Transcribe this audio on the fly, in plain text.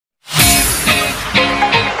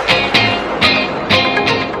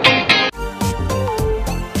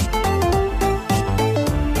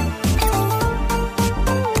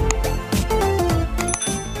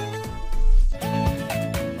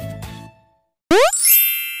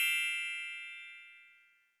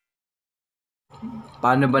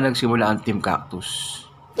Paano ba nagsimula ang Team Cactus?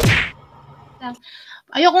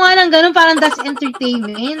 Ayoko nga ng ganun, parang that's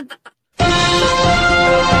entertainment.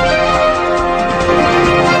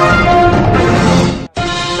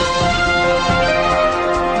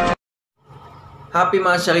 Happy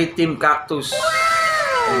MONTHSARY Team Cactus!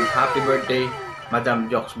 And happy birthday,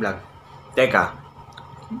 Madam Jokes Vlog. Teka,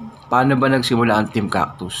 paano ba nagsimula ang Team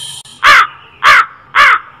Cactus?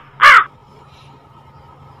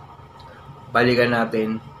 Balikan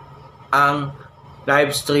natin ang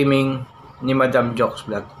live streaming ni Madam Jokes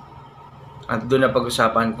Vlog. At doon na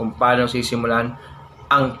pag-usapan kung paano sisimulan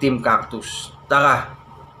ang Team Cactus. Tara,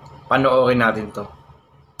 panoorin natin to.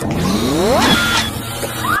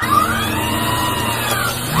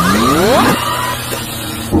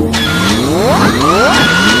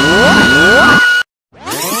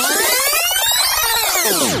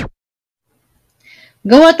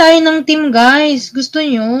 Gawa tayo ng team, guys. Gusto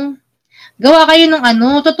nyo? Gawa kayo ng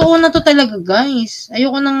totoo na to talaga, guys.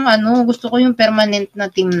 Ayoko ng gusto ko yung permanent na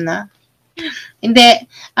team na. Hindi.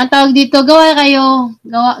 Ang tawag dito, gawa kayo.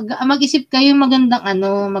 Mag-isip kayo magandang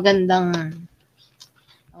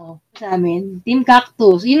sa amin. Team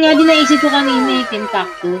Cactus. Yun nga din naisip ko kanina, Team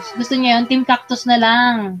Cactus. Gusto niyo yun? Team Cactus na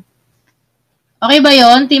lang. Okay ba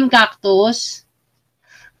yun? Team Cactus?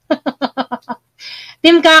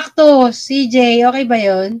 Team Cactus, CJ, okay ba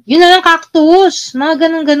yun? Yun na lang, Cactus. Mga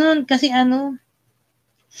ganun-ganun. Kasi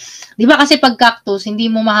di ba kasi pag Cactus, hindi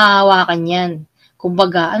mo mahahawakan yan.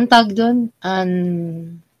 Kumbaga, ang tag doon,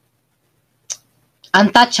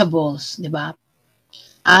 untouchables, di ba?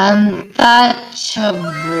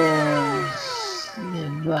 Untouchables.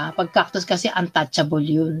 Diba? Pag Cactus kasi, untouchable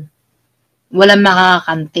yun. Walang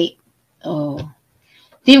makakakanti. Oh.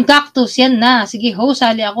 Team Cactus, yan na. Sige,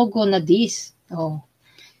 sali ako, go na this. Oh.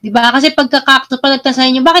 Diba? Kasi pagka-Cactus,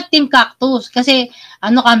 palagtasan nyo, bakit Team Cactus? Kasi,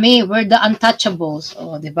 kami, we're the untouchables.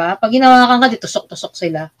 Oh, diba? Pag ginawakan ka, tusok-tusok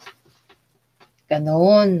sila.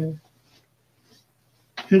 Ganon.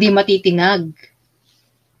 Hindi matitinag.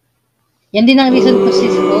 Yan din ang reason to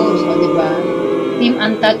sis Rose. O, diba? Team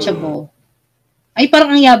Untouchable. Ay, parang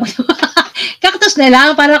ang yabang. Cactus na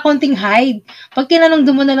lang, para konting hide. Pag tinanong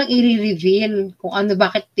doon mo na lang i-reveal kung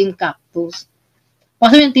bakit Team Cactus.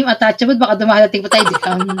 Kasi yung Team Untouchable, baka dumadating pa tayo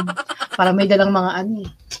dyan. Para may dalang mga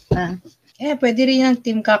pwede rin yung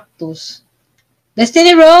Team Cactus.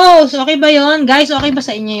 Destiny Rose, okay ba yon? Guys, okay ba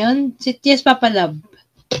sa inyo yun? Si YESPAPALOVES.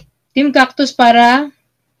 Team Cactus para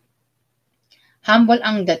humble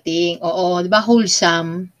ang dating. Oo, di ba?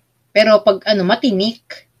 Wholesome. Pero pag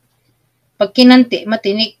matinik. Pag kinanti,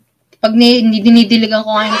 matinik. Pag dinidiligan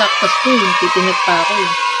ko nga yung cactus ko, titinik pa ako.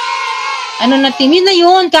 Na team? Yun na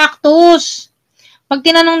yun, Cactus. Pag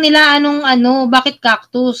tinanong nila bakit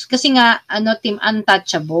Cactus? Kasi nga, Team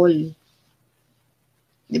Untouchable.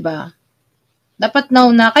 Diba? Dapat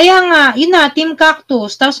na. Kaya nga, yun na, Team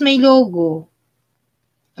Cactus, tapos may logo.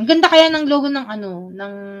 Ang ganda kaya ng logo ng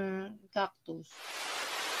ng Cactus.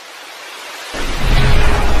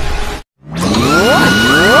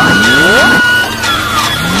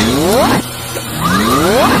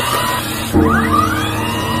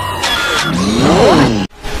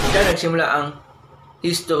 Diyan nagsimula ang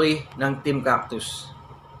history ng Team Cactus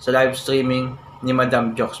sa live streaming ni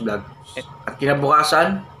Madam Jokes Vlog. At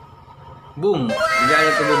kinabukasan, boom! Bigyan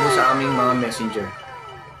na tumubo sa aming mga messenger.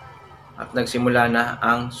 At nagsimula na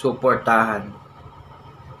ang suportahan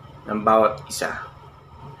ng bawat isa.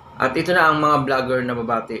 At ito na ang mga vlogger na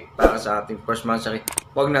babati para sa ating first MONTHSARY.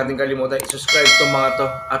 Huwag natin kalimutan i-subscribe itong mga to.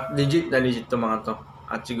 At legit na legit itong mga to.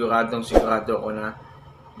 At sigurado ako na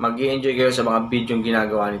mag-i-enjoy kayo sa mga video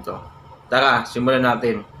ginagawa nito. Tara, simulan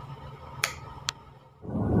natin.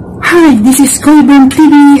 Hi, this is Coybon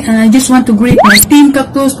TV and I just want to greet my Team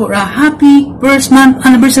Cactus for a happy first month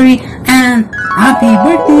anniversary and happy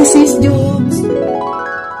birthday, sis Jokes!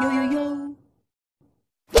 Yo, yo, yo!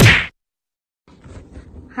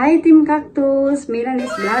 Hi, Team Cactus!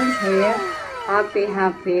 Milanis Vlogs here.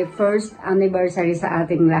 Happy first anniversary sa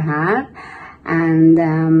ating lahat. And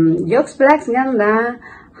Jokes Vlogs ganda.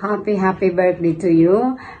 Happy birthday to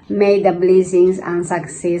you. May the blessings and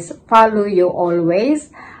success follow you always.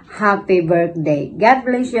 Happy birthday. God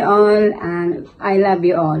bless you all and I love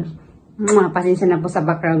you all. Pasensya na po sa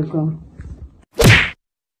background ko.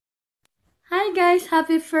 Hi guys,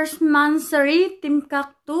 happy first MONTHSARY Team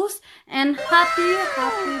Cactus and happy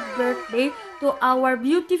birthday to our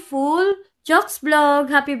beautiful Jokes Vlog.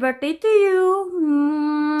 Happy birthday to you.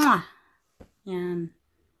 Mwah! Yan.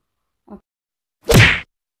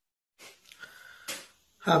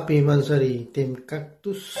 Happy MONTHSARY Team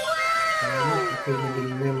Cactus. Salamat ako'y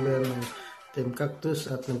naging member ng Team Cactus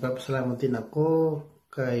at nagpapasalamat din ako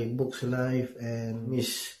kay Books Life and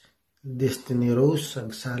Miss Destiny Rose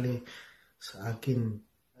nagsali sa akin.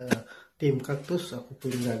 Team Cactus, ako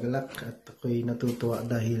po yung gagalak at ako'y natutuwa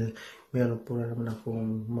dahil meron po na naman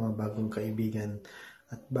akong mga bagong kaibigan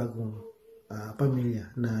at bagong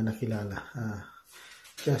pamilya na nakilala.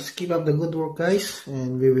 Just keep up the good work, guys,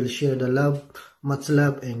 and we will share the love. Much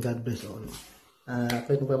love and God bless all.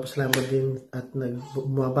 Ako'y nagpapasalamat din at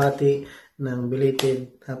bumabati ng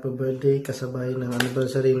belated happy birthday kasabay ng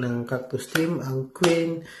anniversary ng Cactus Team, ang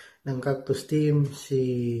queen ng Cactus Team, si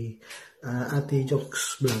Ate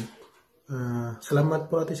Jokes Vlog. Salamat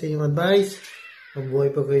po ate sa iyong advice. Mabuhay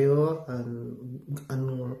po kayo.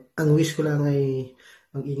 Ang wish ko lang ay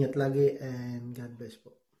mag-ingat lagi and God bless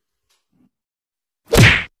po.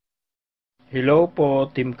 Hello po,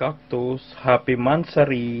 Team Cactus. Happy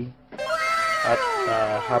MONTHSARY. At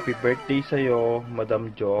happy birthday sa'yo,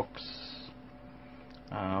 Madam Jokes.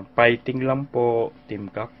 Fighting lang po,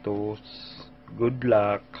 Team Cactus. Good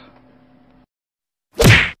luck.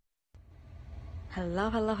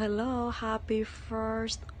 Hello. Happy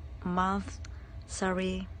first month,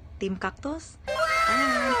 sorry, Team Cactus.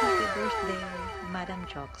 And happy birthday, Madam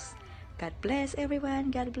Jokes. God bless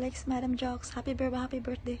everyone. God bless Madam Jokes. Happy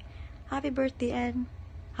birthday. Happy birthday and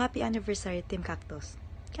happy anniversary, Team Cactus.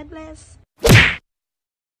 God bless.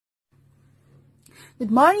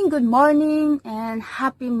 Good morning, and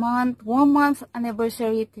happy 1 month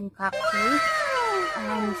anniversary, Team Cactus.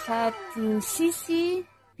 I'm sad to Sisi,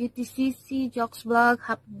 Beauty Sisi, Jokes Vlog.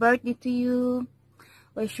 Happy birthday to you.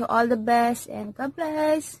 Wish you all the best and God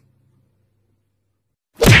bless.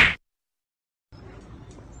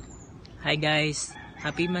 Hi guys,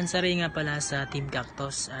 happy MONTHSARY nga pala sa Team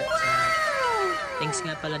Cactus at thanks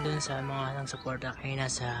nga pala dun sa mga nang suporta kayo na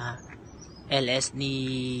sa LS ni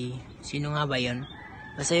sino nga ba yun?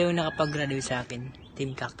 Basta yung nakapag-graduate sa akin,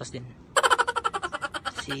 Team Cactus din.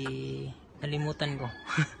 Nalimutan ko.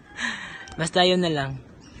 Basta yun na lang.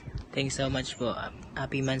 Thanks so much po.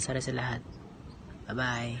 Happy MONTHSARY sa lahat.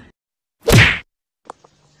 Bye-bye.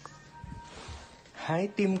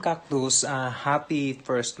 Hi Team Cactus, happy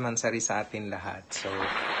first MONTHSARY sa atin lahat. So,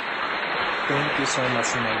 thank you so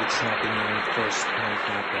much na reach natin yung first month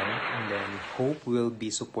natin. And then, hope we'll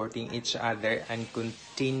be supporting each other and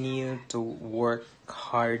continue to work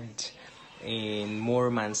hard in more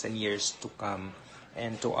months and years to come.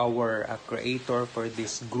 And to our creator for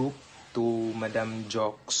this group, to Madam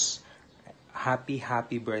Jokes, happy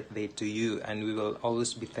birthday to you, and we will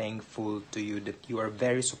always be thankful to you that you are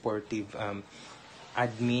very supportive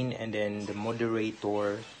admin and then the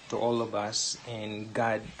moderator to all of us, and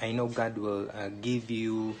God, I know God will give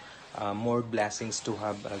you more blessings to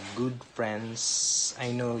have good friends.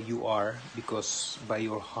 I know you are, because by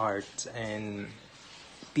your heart and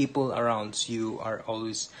people around you are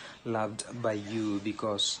always loved by you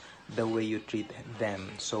because the way you treat them.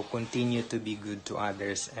 So continue to be good to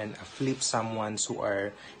others and flip someone who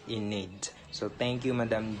are in need. So thank you,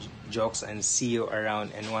 Madam Jokes, and see you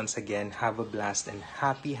around. And once again, have a blast and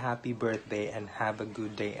happy birthday and have a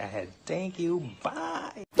good day ahead. Thank you.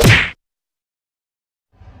 Bye.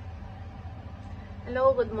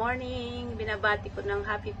 Hello, good morning. Binabati ko ng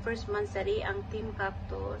happy first MONTHSARY ang Team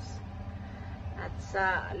Cactus at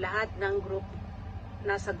sa lahat ng group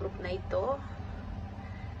nasa group na ito.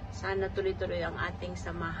 Sana tuloy-tuloy ang ating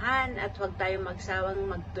samahan at huwag tayong magsawang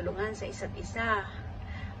magtulungan sa isa't isa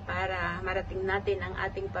para marating natin ang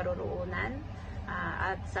ating paruroonan.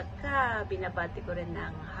 At saka binabati ko rin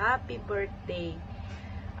ng happy birthday,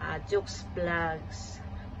 Jokes Vlogs,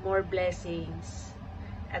 more blessings,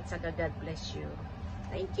 at saka God bless you.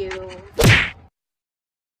 Thank you.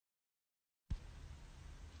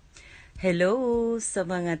 Hello sa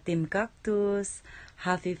mga Team Cactus.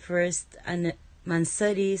 Happy first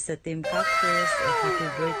MONTHSARY sa Team Cactus. Happy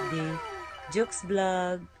birthday, Jokes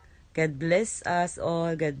Vlog. God bless us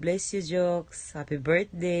all. God bless you, Jokes. Happy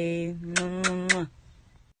birthday.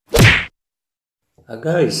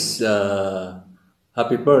 Guys,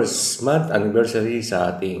 happy first month anniversary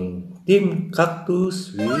sa ating Team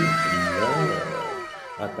Cactus with Love.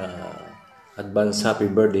 At advance happy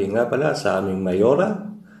birthday nga pala sa aming mayora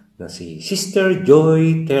na si Sister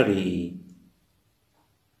Joy Terry.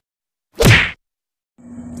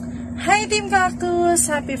 Hi Team Cactus!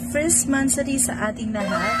 Happy first MONTHSARY sa ating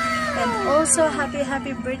lahat. And also happy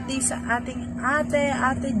birthday sa ating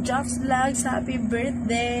Ate Jokes Vlogs. Happy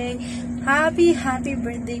birthday! Happy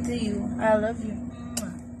birthday to you. I love you.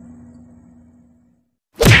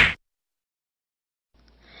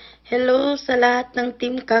 Hello sa lahat ng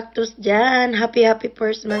Team Cactus dyan. Happy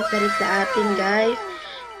first MONTHSARY sa atin guys.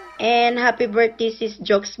 And happy birthday, Sis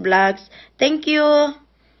Jokes Vlogs. Thank you!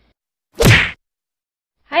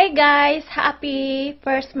 Hi guys! Happy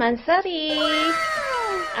first monthsary!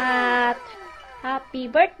 At happy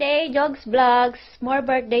birthday, Jokes Vlogs! More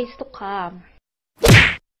birthdays to come!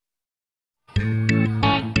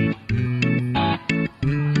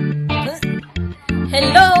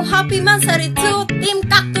 Hello! Happy monthsary to Team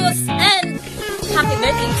Cactus and happy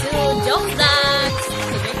birthday to Jokes Vlogs!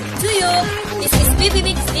 Happy birthday to you! This is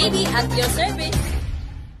Baby Big Baby at your service.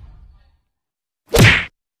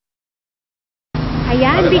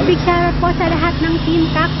 Ayan, big shoutout po sa lahat ng Team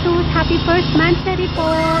Cactus. Happy first monthsary po.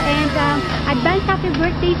 And advance happy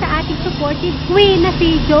birthday sa ating supportive queen na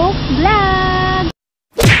si Jokes Vlog.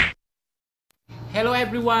 Hello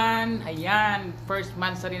everyone! Ayan, first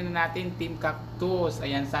monthsary na natin, Team Cactus.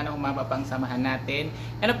 Ayan, sana umaba pang samahan natin.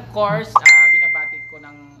 And of course, binabati ko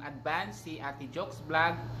ng advance si Ate Jokes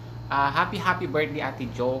Vlog. Happy birthday Ate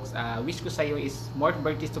Jokes. Wish ko sa'yo is more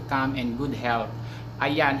birthdays to come and good health.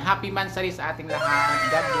 Ayan, happy monthsary sa ating lahat.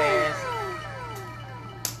 God bless.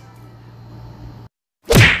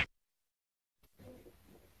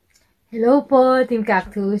 Hello po, Team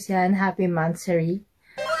Cactus. Yan, happy monthsary.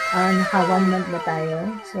 Naka 1 month na tayo.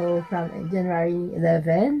 So, from January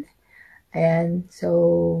 11. Ayan,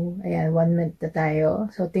 so, ayan, 1 month na tayo.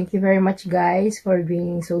 So, thank you very much guys for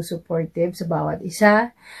being so supportive sa bawat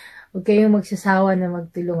isa. Huwag kayong magsasawa na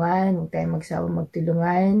magtulungan. Huwag tayong magsawa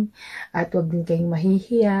magtulungan. At huwag din kayong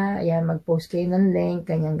mahihiya. Ayan, mag-post kayo ng link,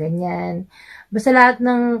 ganyan-ganyan. Basta lahat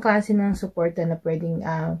ng klase ng suporta na pwedeng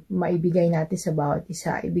maibigay natin sa bawat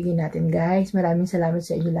isa. Ibigay natin guys. Maraming salamat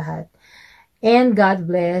sa inyo lahat. And God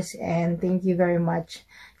bless and thank you very much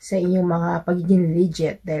sa inyong mga pagiging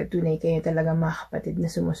legit dahil tunay kayo talaga mga kapatid na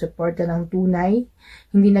sumusuporta ng tunay.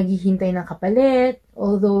 Hindi naghihintay ng kapalit,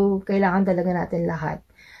 although kailangan talaga natin lahat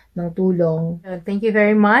ng tulong. Thank you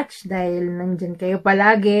very much dahil nandyan kayo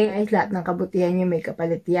palagi. Ay, lahat ng kabutihan nyo may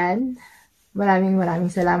kapalit yan. Maraming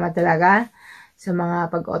salamat talaga sa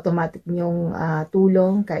mga pag-automatic nyong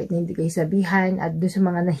tulong kahit na hindi kayo sabihan at doon sa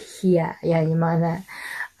mga nahihiya. Ayan, yung mga na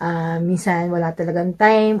minsan wala talagang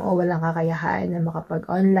time o walang kakayahan na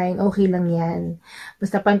makapag-online, okay lang yan.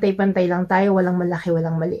 Basta pantay-pantay lang tayo, walang malaki,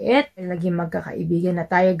 walang maliit. Laging magkakaibigan na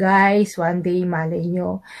tayo guys. One day, malay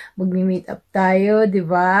nyo, mag-meet up tayo, di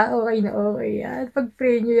ba? Okay na okay yan.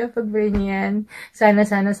 Pag-pray nyo yan, Sana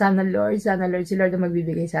Lord, si Lord ang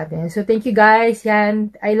magbibigay sa atin. So thank you guys,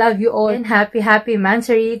 yan. I love you all. And happy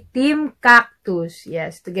monthsary, Team Cactus.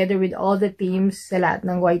 Yes, together with all the teams sa lahat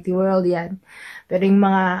ng YT World, yan. Pero yung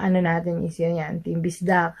mga natin is yan, Team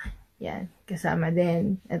Bisdak, yan, kasama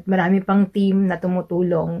din. At marami pang team na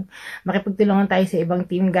tumutulong. Makipagtulungan tayo sa ibang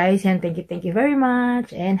team, guys. Yan, thank you very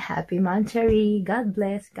much. And happy monthsary. God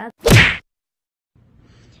bless.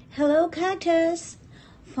 Hello, Cactus!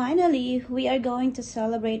 Finally, we are going to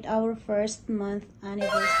celebrate our first month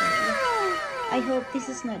anniversary. I hope this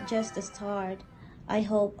is not just a start. I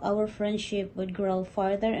hope our friendship would grow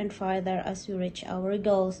farther and farther as we reach our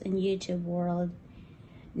goals in YouTube world.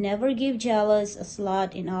 Never give jealous a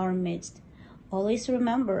slot in our midst. Always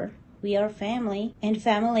remember, we are family, and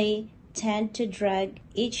family tend to drag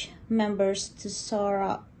each members to soar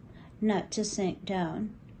up, not to sink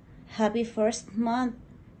down. Happy first month,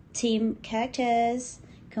 Team Cactus!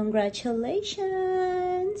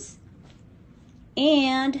 Congratulations!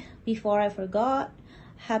 And before I forgot,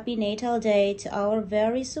 happy natal day to our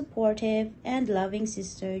very supportive and loving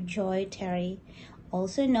sister Joy Terry,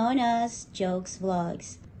 also known as Jokes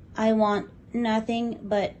Vlogs. I want nothing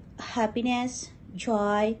but happiness,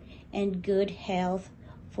 joy, and good health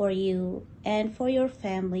for you and for your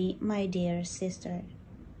family, my dear sister.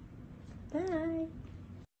 Bye!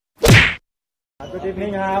 Good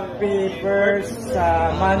evening, happy first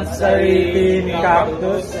monthsary Team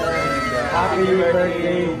Cactus and happy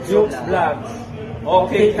birthday Jokes Vlogs.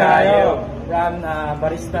 Okay tayo from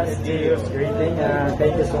Barista Studios. Greeting.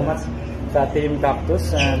 Thank you so much sa Team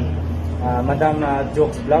Cactus and Madam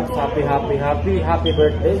Jokes Vlogs. Happy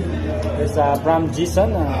birthday. This from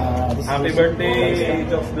Jason. Happy birthday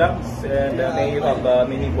Jokes Vlogs and may you have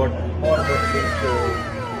many more birthdays to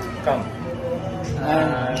come.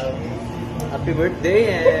 Happy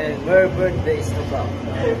birthday and more birthdays to come.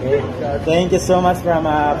 Okay. Thank you so much from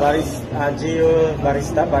Barista Gio.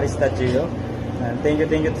 And thank you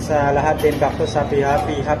sa lahat din Cactus.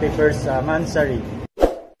 Happy first monthsary.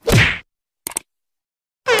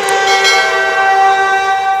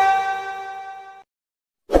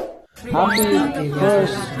 Happy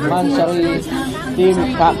first monthsary Team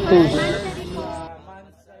Cactus.